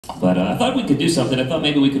But I thought we could do something. I thought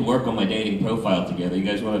maybe we could work on my dating profile together. You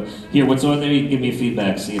guys want to hear what's on there? You can give me a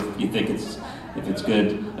feedback, see if you think if it's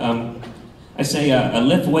good. I say I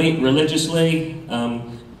lift weight religiously,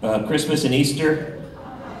 Christmas and Easter.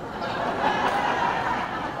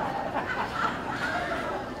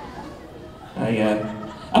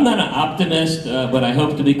 I'm not an optimist, but I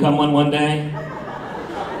hope to become one day.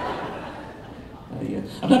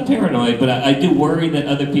 I'm not paranoid, but I do worry that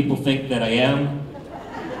other people think that I am.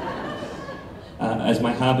 As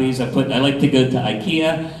my hobbies, I like to go to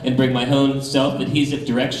IKEA and bring my own self-adhesive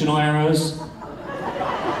directional arrows.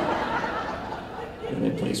 And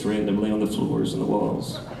they place randomly on the floors and the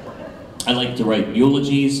walls. I like to write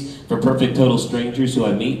eulogies for perfect total strangers who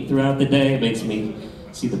I meet throughout the day. It makes me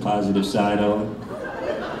see the positive side of them.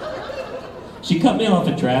 She cut me off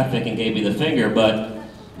in traffic and gave me the finger, but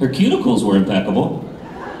her cuticles were impeccable.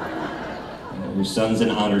 Her son's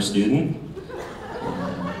an honor student.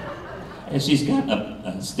 And she's got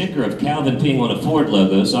a sticker of Calvin peeing on a Ford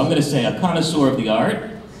logo, so I'm going to say a connoisseur of the art.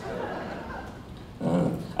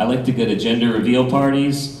 I like to go to gender reveal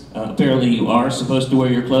parties. Apparently you are supposed to wear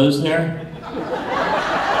your clothes there.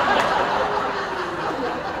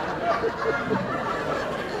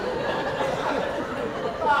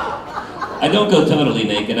 I don't go totally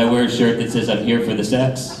naked. I wear a shirt that says I'm here for the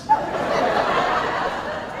sex.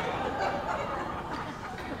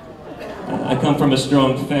 I come from a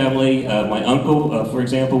strong family. My uncle, for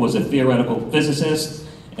example, was a theoretical physicist,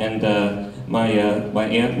 and my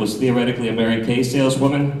aunt was theoretically a Mary Kay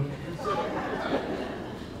saleswoman.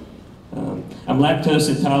 I'm lactose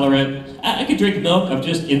intolerant. I could drink milk. I'm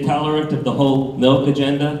just intolerant of the whole milk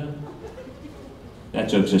agenda. That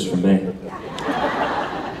joke's just for me.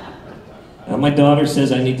 My daughter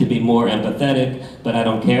says I need to be more empathetic, but I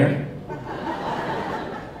don't care.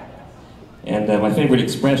 And my favorite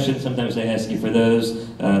expression, sometimes they ask you for those,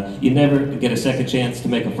 you never get a second chance to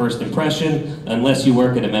make a first impression unless you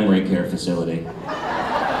work at a memory care facility.